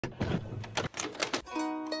So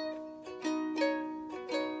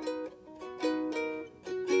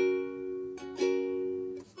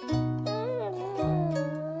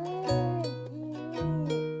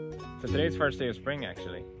today's first day of spring,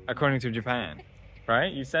 actually, according to Japan,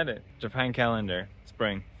 right? You said it. Japan calendar,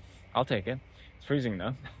 spring. I'll take it. It's freezing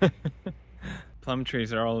though. Plum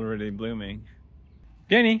trees are already blooming.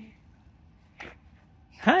 Jenny!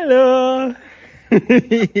 Hello!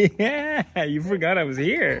 Yeah, you forgot I was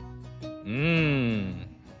here. No,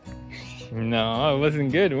 it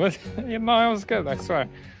wasn't good. It was, yeah, no, it was good, I swear.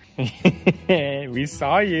 We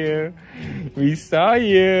saw you. We saw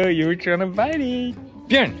you. You were trying to bite it.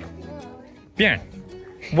 Björn! Björn!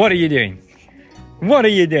 What are you doing? What are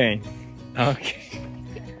you doing? Okay.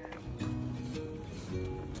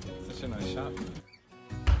 Such a nice shot.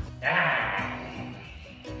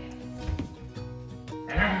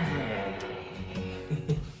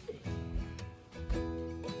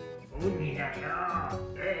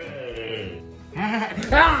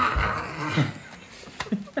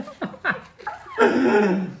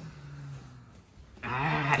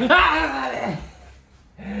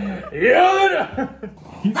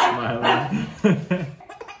 He's smiling.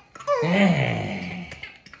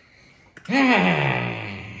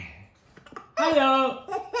 Hello.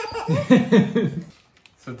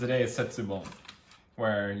 So today is Setsubon,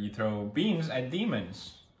 where you throw beans at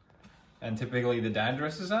demons, and typically the dad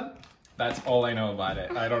dresses up. That's all I know about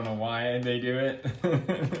it. I don't know why they do it.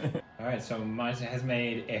 Alright, so Maja has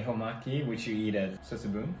made ehomaki, which you eat at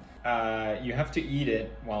Setsubon. You have to eat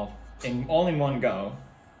it all in one go,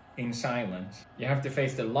 in silence. You have to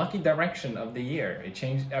face the lucky direction of the year. It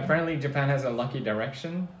changed. Apparently Japan has a lucky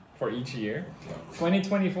direction for each year.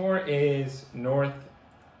 2024 is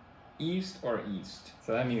northeast or east.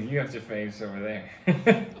 So that means you have to face over there.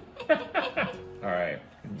 Alright,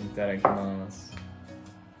 itadakimasu.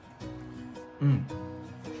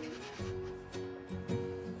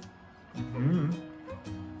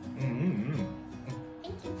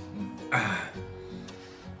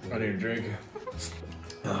 I need a drink.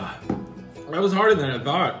 That was harder than I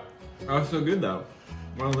thought. That was so good though.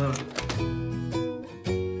 Well done.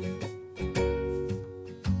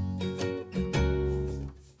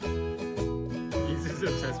 He's just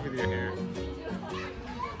obsessed with your hair.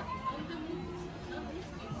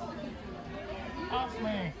 Off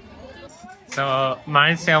me. So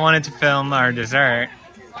Marcia wanted to film our dessert.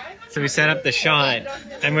 So we set up the shot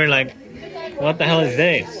and we were like, what the hell is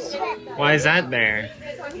this? Why is that there?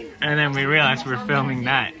 And then we realized we're filming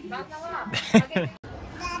that.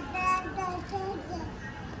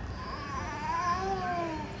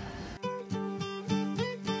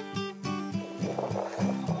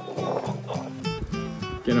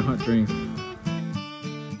 Get a hot drink.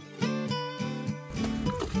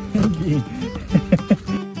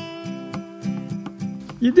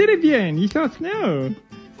 You did it, Bien! You shot snow!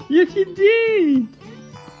 Yes, you did!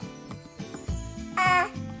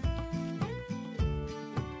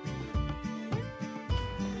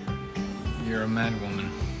 You're a mad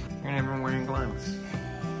woman. You're not even wearing gloves.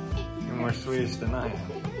 You're more Swedish than I am.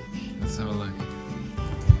 Let's have a look.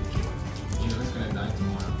 You're just gonna die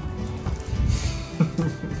tomorrow.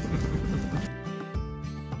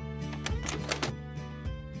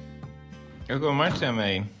 Look what Marcia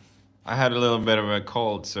made. I had a little bit of a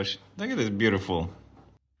cold, so look at this beautiful.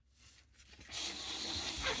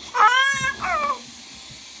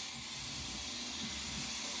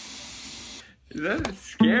 Is that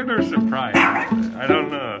scared or surprised? I don't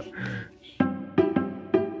know.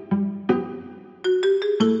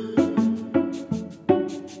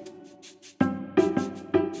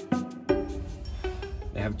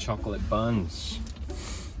 They have chocolate buns.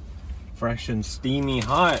 Fresh and steamy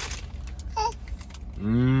hot.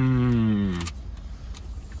 Mmm.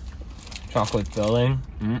 Chocolate filling.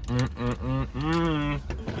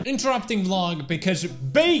 Interrupting vlog because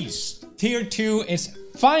base tier 2 is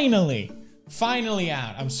finally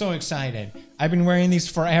out. I'm so excited. I've been wearing these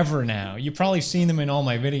forever now. You've probably seen them in all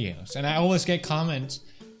my videos, and I always get comments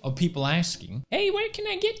of people asking, hey, where can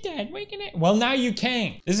I get that? Where can I? Well, now you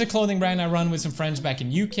can. This is a clothing brand I run with some friends back in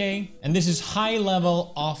UK, and this is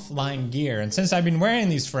high-level offline gear. And since I've been wearing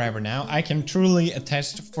these forever now, I can truly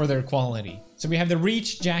attest for their quality. So we have the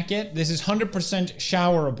Reach jacket. This is 100%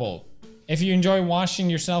 showerable. If you enjoy washing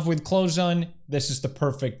yourself with clothes on, this is the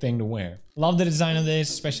perfect thing to wear. Love the design of this,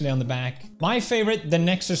 especially on the back. My favorite, the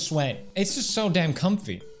Nexus Sweat. It's just so damn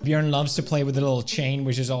comfy. Björn loves to play with the little chain,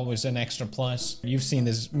 which is always an extra plus. You've seen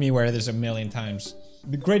me wear this a million times.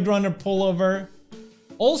 The Grid Runner pullover,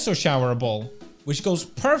 also showerable, which goes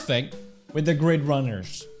perfect with the Grid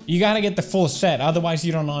Runners. You gotta get the full set, otherwise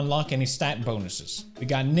you don't unlock any stat bonuses. We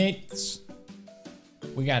got knits.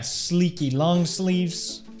 We got sleeky long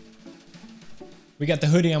sleeves. We got the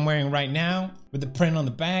hoodie I'm wearing right now with the print on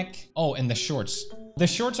the back. Oh, and the shorts. The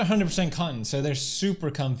shorts are 100% cotton, so they're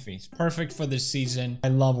super comfy. It's perfect for this season. I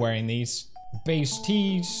love wearing these. Base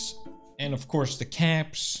tees, and of course the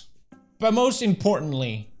caps. But most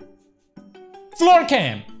importantly, floor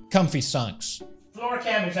cam! Comfy socks. Floor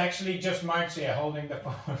cam is actually just Marcia holding the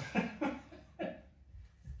phone.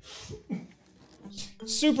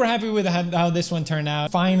 Super happy with how this one turned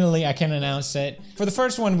out. Finally, I can announce it. For the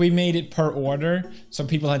first one, we made it per order, so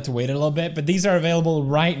people had to wait a little bit, but these are available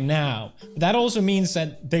right now. That also means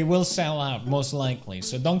that they will sell out, most likely.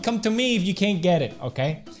 So don't come to me if you can't get it,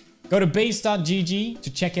 okay? Go to base.gg to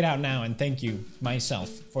check it out now, and thank you, myself,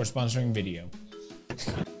 for sponsoring video.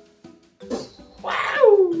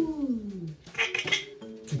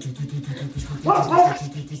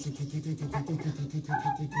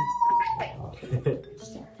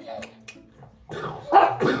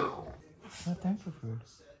 Not time for food.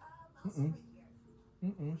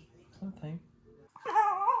 It's not time.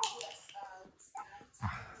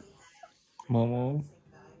 Momo.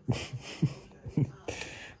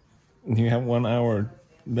 You have 1 hour,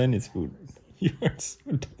 then it's food. You are so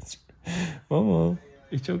desperate. Momo,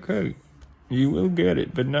 it's okay. You will get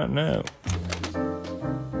it, but not now.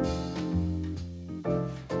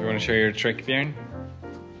 You want to show your trick, Bjorn?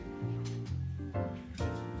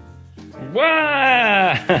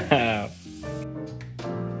 Wow!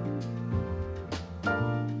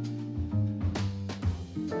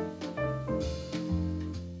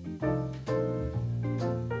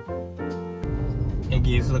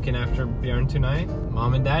 Iggy's looking after Bjorn tonight.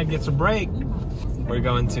 Mom and Dad gets a break. We're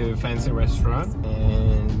going to a fancy restaurant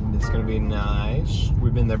and it's gonna be nice.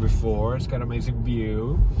 We've been there before. It's got an amazing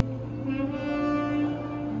view.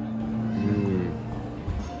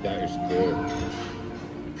 That is good.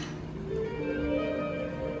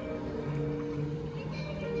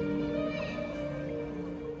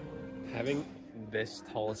 Having this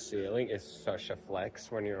tall ceiling is such a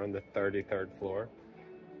flex when you're on the 33rd floor.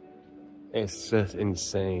 It's just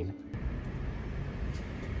insane.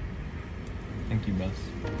 Thank you, boss.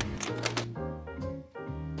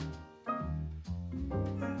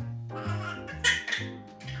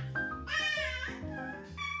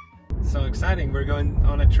 So exciting, we're going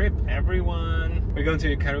on a trip, everyone. We're going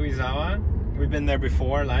to Karuizawa. We've been there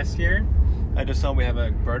before last year. I just saw we have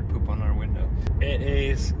a bird poop on our window. It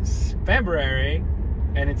is February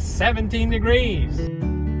and it's 17 degrees.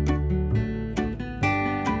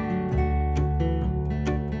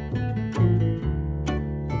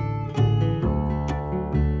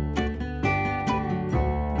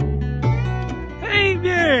 Hey,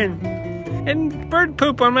 Bjorn! And bird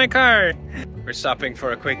poop on my car. We're stopping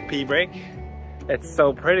for a quick pee break. It's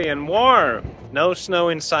so pretty and warm. No snow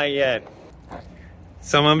in sight yet.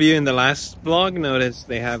 Some of you in the last vlog noticed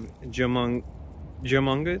they have Jumongas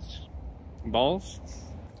balls.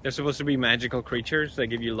 They're supposed to be magical creatures that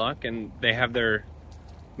give you luck, and they have their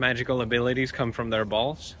magical abilities come from their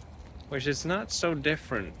balls, which is not so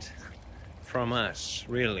different from us,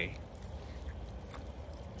 really.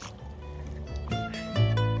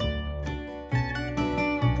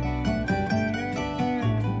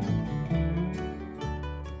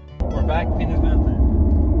 We're back in Penis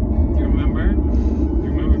Mountain. Do you remember? Do you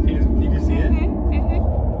remember Penis? Did you see it?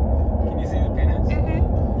 Can you see the penis?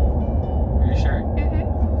 Are you sure?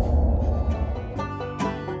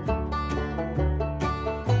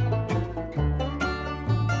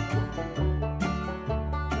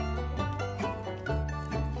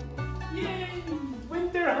 Yay!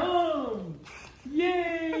 Winter home!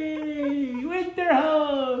 Yay! Winter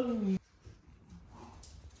home!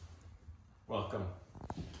 Welcome.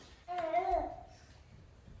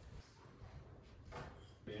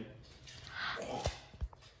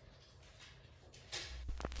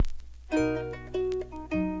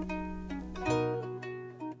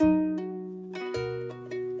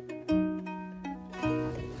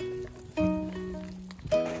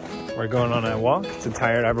 We're going on a walk to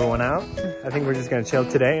tire everyone out. I think we're just gonna chill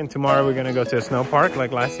today, and tomorrow we're gonna go to a snow park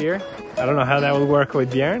like last year. I don't know how that will work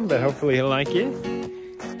with Bjorn, but hopefully he'll like it.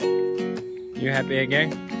 You happy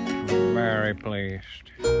again? Very pleased.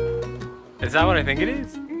 Is that what I think it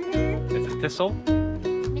is? Is it thistle?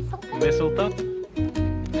 Mistletoe?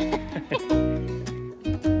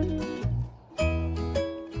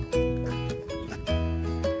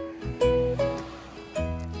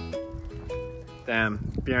 Damn,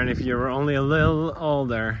 Bjorn, if you were only a little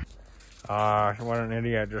older. Ah, what an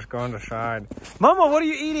idiot, just go on the side. Mama, what are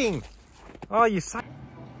you eating? Oh, you suck.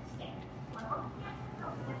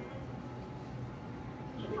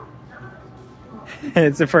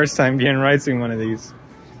 It's the first time being riding one of these.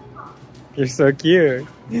 You're so cute.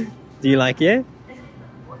 Do you like it?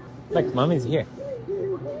 Look, mommy's here.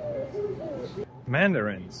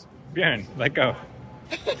 Mandarins. Björn, let go.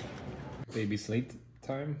 Baby sleep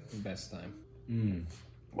time, best time.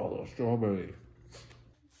 Bottle of strawberry.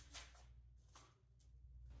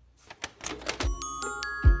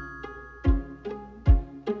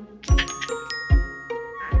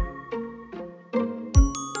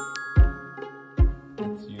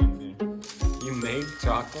 You made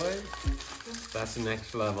chocolate? That's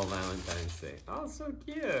next level Valentine's Day. Oh, so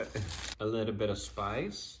cute. A little bit of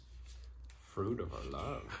spice. Fruit of our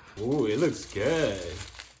love. Ooh, it looks good.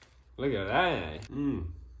 Look at that.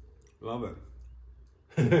 Love it.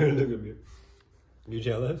 Look at me. You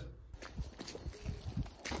jealous?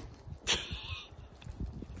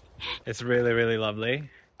 It's really, really lovely.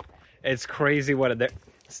 It's crazy what a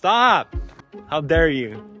Stop! How dare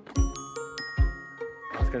you?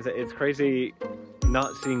 I was gonna say, it's crazy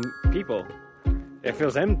not seeing people. It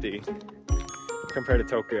feels empty compared to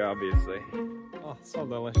Tokyo, obviously. Oh, so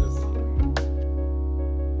delicious.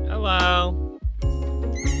 Hello.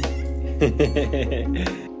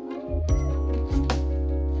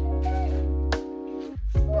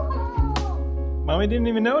 Mommy didn't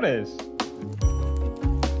even notice.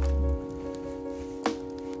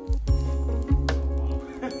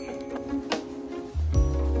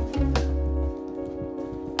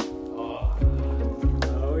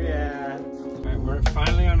 Oh yeah. Alright, we're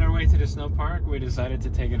finally on our way to the snow park. We decided to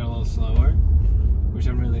take it a little slower, which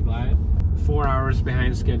I'm really glad. 4 hours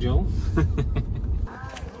behind schedule.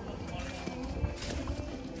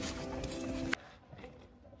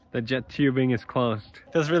 The jet tubing is closed.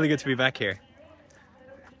 Feels really good to be back here.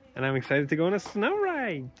 And I'm excited to go on a snow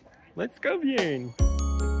ride. Let's go, Björn.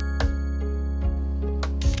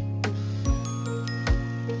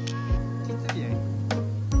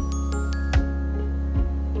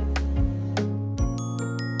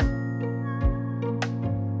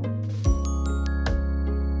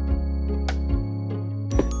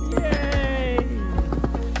 Yay!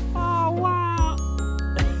 Oh, wow!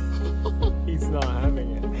 He's not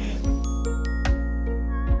having it.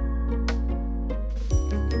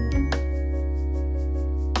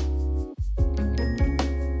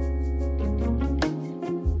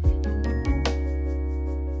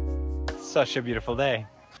 Such a beautiful day.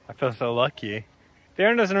 I feel so lucky.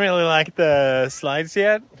 Darren doesn't really like the slides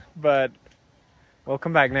yet, but we'll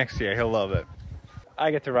come back next year. He'll love it. I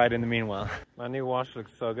get to ride in the meanwhile. My new watch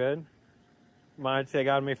looks so good. Marty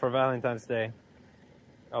got me for Valentine's Day.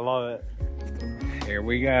 I love it. Here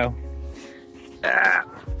we go. Ah,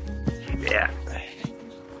 yeah.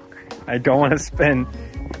 I don't want to spin.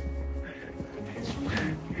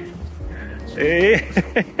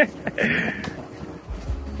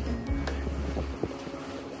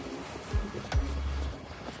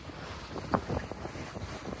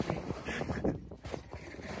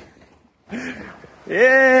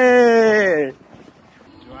 Yay!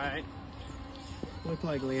 Do I look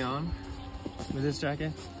like Leon with this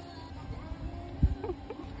jacket?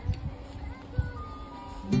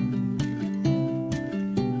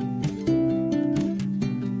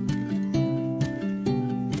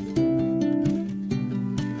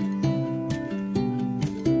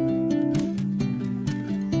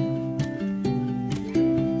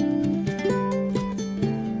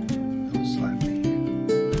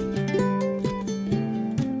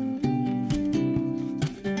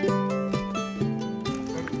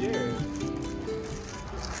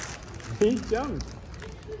 He jumped.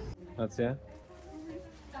 That's it.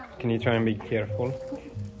 Can you try and be careful?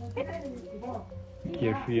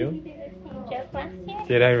 Careful.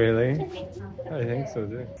 Did I really? I think so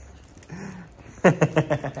too.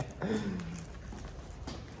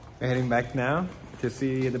 We're heading back now to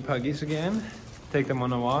see the puggies again. Take them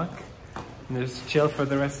on a walk. And just chill for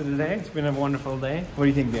the rest of the day. It's been a wonderful day. What do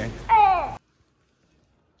you think, dear?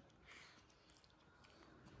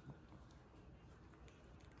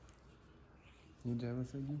 You jealous,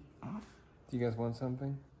 Iggy? Do you guys want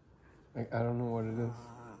something? I don't know what it is.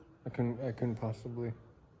 I couldn't possibly.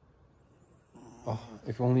 Oh,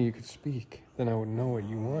 if only you could speak, then I would know what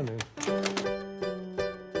you wanted.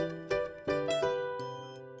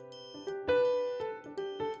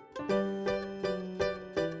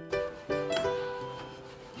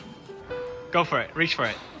 Go for it. Reach for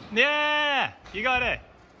it. Yeah! You got it.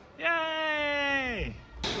 Yay!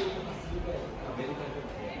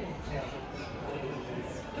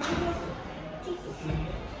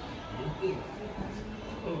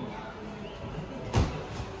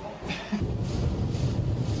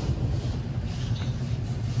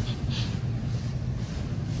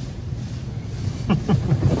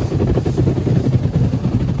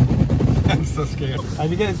 so scared. I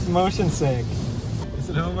get motion sick. Is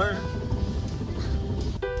it over?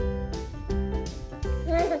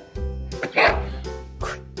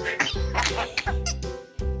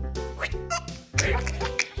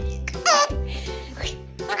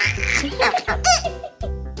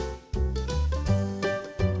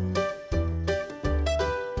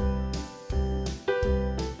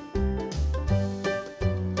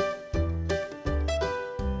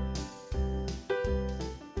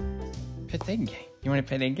 Pet Egg. You want to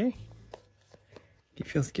pet Egg? It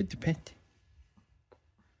feels good to pet.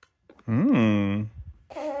 Mmm.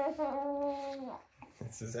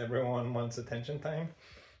 This is everyone wants attention time.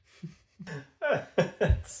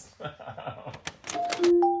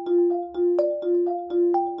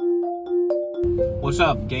 What's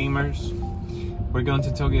up, gamers? We're going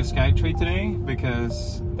to Tokyo Skytree today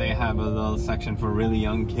because they have a little section for really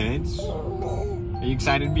young kids. Are you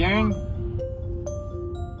excited, Björn?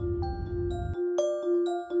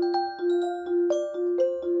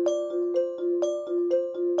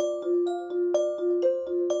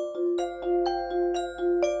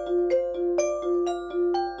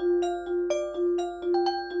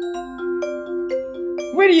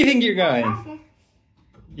 Where do you think you're going?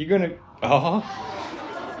 You're gonna... Oh.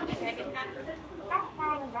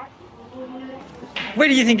 Where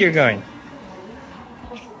do you think you're going?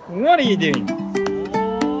 What are you doing?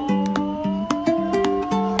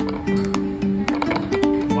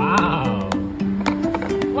 Wow.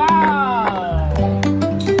 Wow.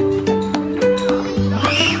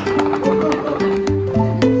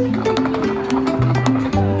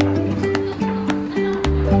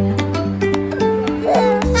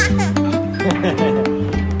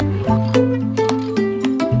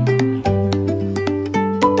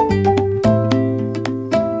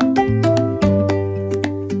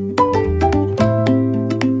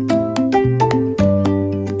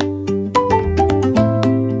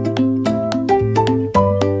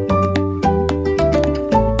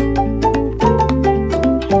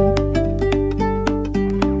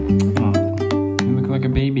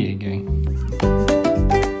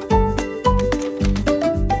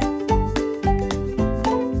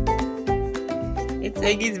 It's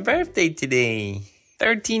Eggy's birthday today.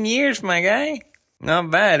 13 years, my guy. Not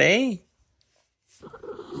bad, eh?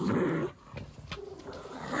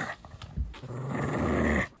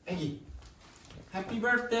 Eggy, happy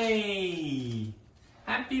birthday!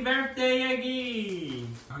 Happy birthday, Eggy!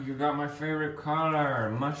 Oh, you got my favorite color,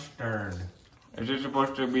 mustard. Is this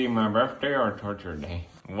supposed to be my birthday or torture day?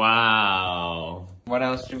 Wow. What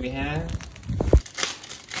else do we have?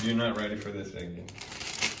 You're not ready for this, Eggy.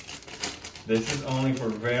 This is only for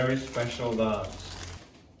very special dogs.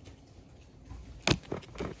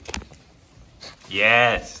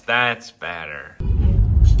 Yes, that's better.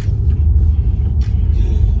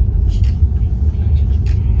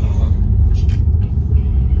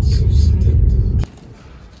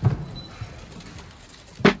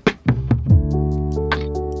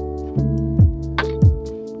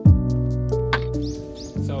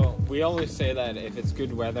 So, we always say that if it's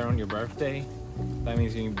good weather on your birthday, that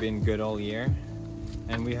means you've been good all year.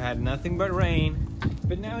 And we had nothing but rain,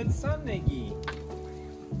 but now it's sun, Eggy.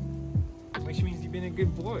 Which means you've been a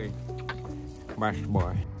good boy. Best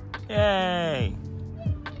boy. Yay!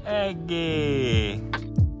 Eggy!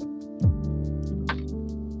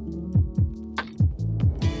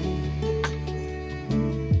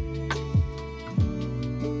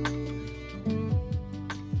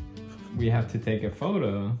 We have to take a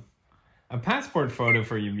photo. A passport photo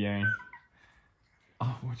for you, Björn.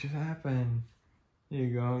 Oh, what just happened? Here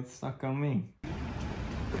you go, it's stuck on me.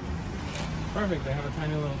 Perfect, I have a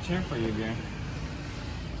tiny little chair for you, Björn.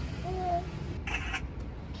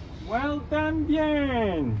 Well done,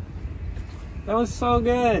 Björn! That was so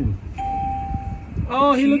good!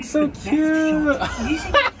 Oh, he looks so cute!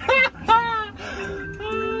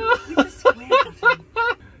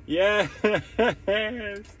 Yes!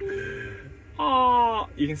 Oh,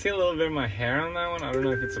 you can see a little bit of my hair on that one. I don't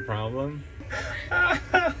know if it's a problem. I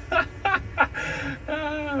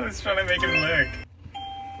was trying to make it look.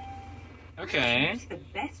 Okay. Choose the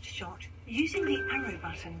best shot using the arrow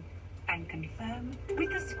button and confirm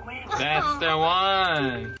with the square. That's the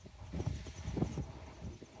one.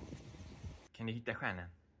 Kan du hitta stjärnan?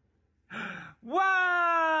 Wow!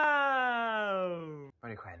 Var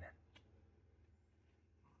är stjärnan?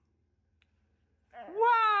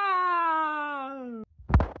 Wow!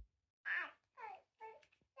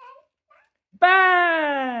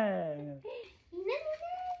 Bang!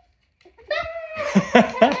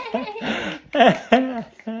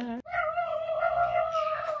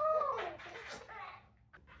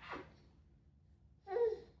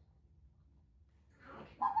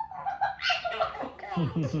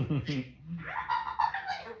 $100%.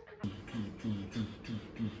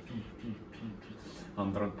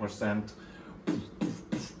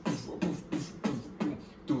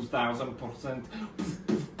 2000%.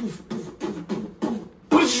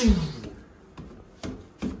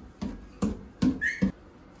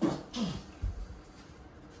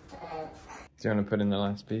 Do you want to put in the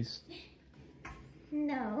last piece?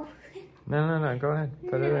 No. No, go ahead.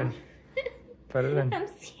 Put it in. Put it in. I'm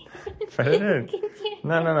serious. Put it in.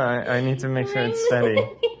 No, I need to make sure it's steady.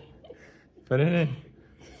 Put it in.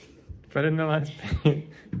 Put in the last piece.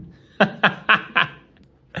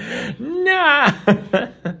 No!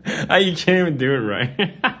 Oh, you can't even do it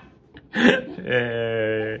right.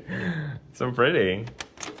 Yay. So pretty.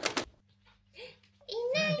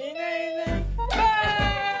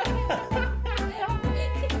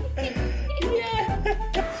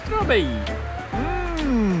 Strawberry.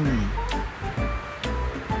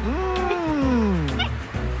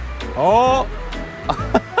 Oh.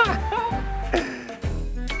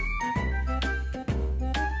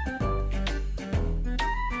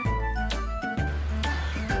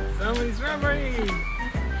 Somebody's strawberry.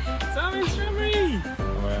 Somebody's strawberry.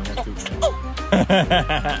 Oh, I almost took it.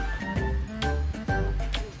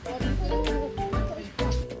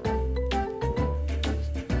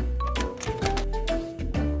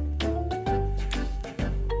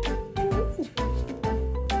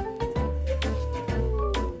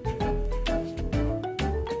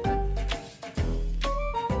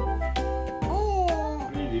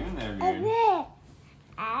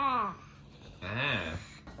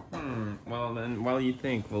 Well then, while you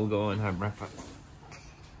think, we'll go and have breakfast.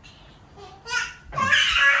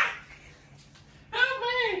 Help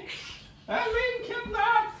me! I'm being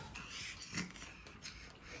kidnapped!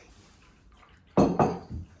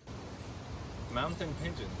 Mountain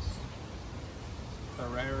pigeons. The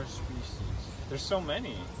rarest species. There's so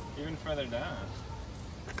many, even further down.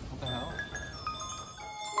 What the hell?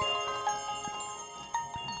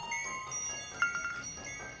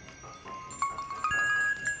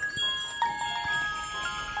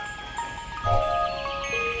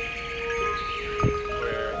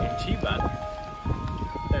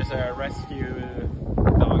 There's a rescue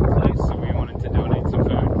dog place, so we wanted to donate some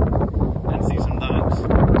food and see some dogs.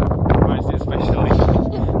 Honestly, especially.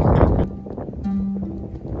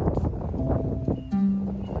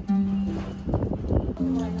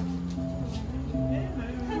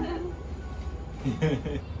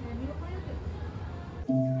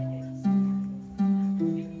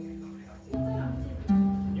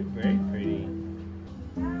 You're very pretty.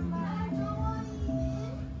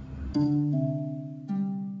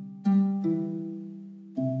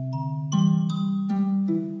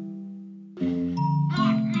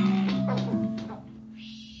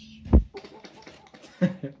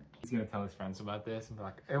 He's gonna tell his friends about this and be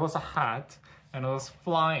like, it was a hat and it was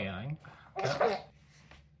flying.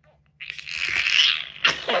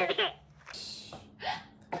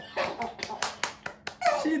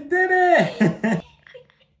 She did it!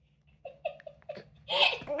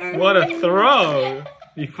 What a throw!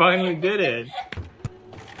 You finally did it.